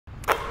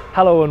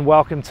Hello and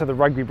welcome to the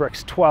Rugby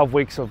Bricks 12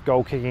 Weeks of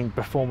Goal Kicking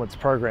Performance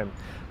Program.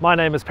 My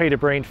name is Peter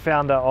Breen,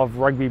 founder of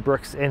Rugby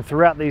Bricks, and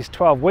throughout these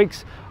 12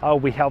 weeks I will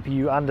be helping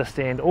you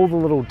understand all the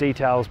little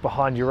details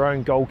behind your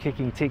own goal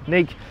kicking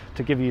technique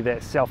to give you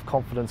that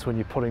self-confidence when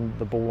you're putting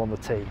the ball on the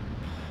tee.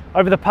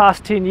 Over the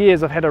past 10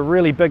 years I've had a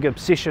really big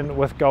obsession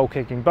with goal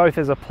kicking, both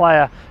as a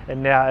player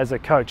and now as a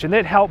coach, and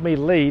that helped me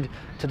lead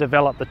to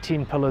develop the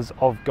 10 pillars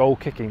of goal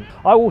kicking.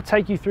 I will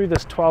take you through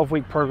this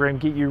 12-week program,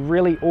 get you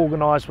really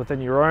organised within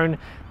your own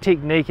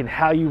technique and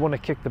how you want to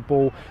kick the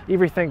ball,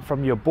 everything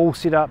from your ball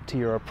setup to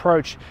your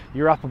approach,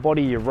 your upper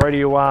body, your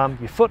rodeo arm,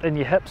 your foot and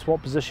your hips,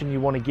 what position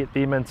you want to get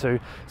them into,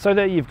 so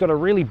that you've got a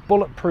really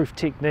bulletproof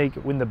technique.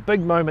 When the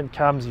big moment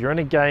comes, you're in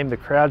a game, the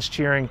crowd's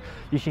cheering,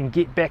 you can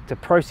get back to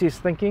process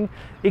thinking,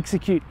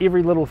 execute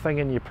every little thing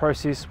in your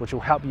process, which will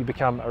help you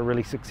become a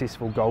really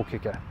successful goal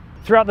kicker.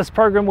 Throughout this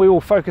program we will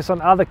focus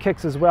on other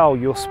kicks as well,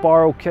 your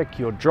spiral kick,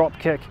 your drop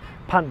kick,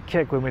 punt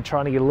kick when we're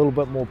trying to get a little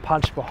bit more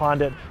punch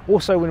behind it.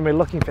 Also when we're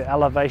looking for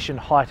elevation,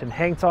 height and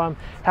hang time,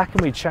 how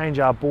can we change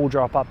our ball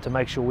drop up to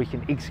make sure we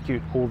can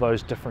execute all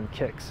those different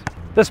kicks.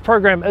 This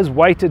program is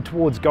weighted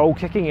towards goal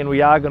kicking and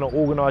we are going to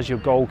organise your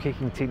goal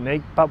kicking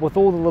technique, but with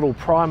all the little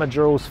primer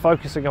drills,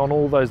 focusing on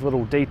all those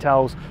little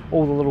details,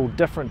 all the little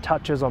different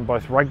touches on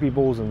both rugby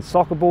balls and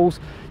soccer balls,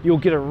 you'll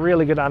get a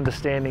really good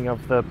understanding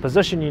of the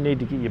position you need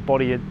to get your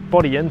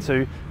body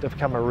into to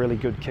become a really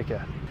good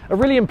kicker. A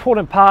really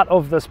important part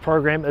of this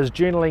program is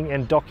journaling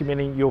and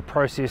documenting your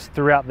process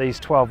throughout these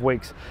 12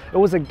 weeks. It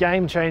was a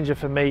game changer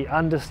for me,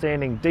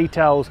 understanding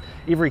details,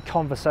 every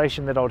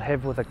conversation that I would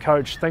have with a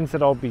coach, things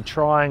that I'll be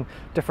trying,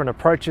 different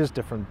approaches,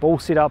 different ball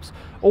setups,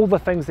 all the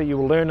things that you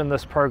will learn in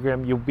this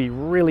program. You'll be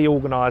really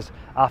organised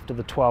after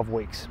the 12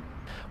 weeks.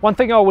 One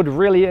thing I would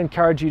really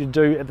encourage you to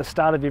do at the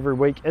start of every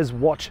week is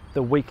watch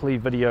the weekly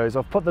videos.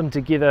 I've put them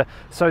together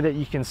so that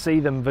you can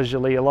see them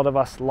visually. A lot of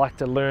us like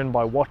to learn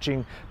by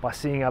watching, by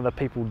seeing other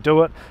people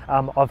do it.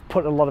 I've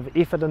put a lot of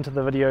effort into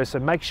the videos, so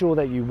make sure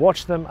that you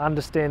watch them,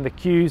 understand the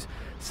cues,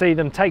 see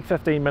them, take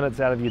 15 minutes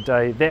out of your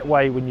day. That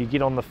way when you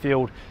get on the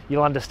field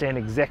you'll understand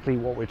exactly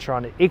what we're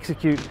trying to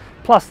execute.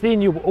 Plus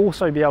then you'll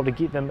also be able to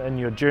get them in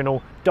your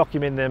journal,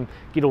 document them,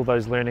 get all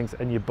those learnings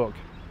in your book.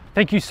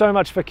 Thank you so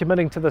much for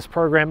committing to this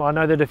program. I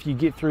know that if you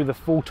get through the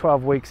full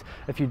 12 weeks,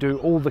 if you do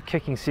all the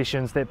kicking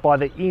sessions, that by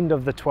the end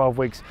of the 12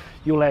 weeks,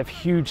 you'll have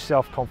huge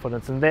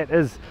self-confidence. And that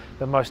is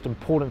the most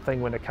important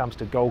thing when it comes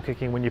to goal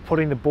kicking. When you're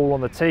putting the ball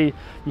on the tee,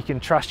 you can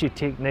trust your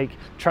technique,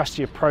 trust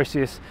your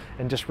process,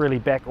 and just really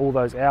back all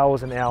those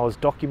hours and hours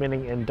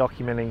documenting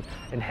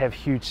and have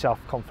huge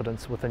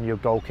self-confidence within your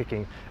goal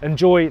kicking.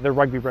 Enjoy the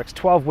Rugby Bricks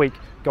 12-week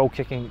goal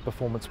kicking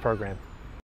performance program.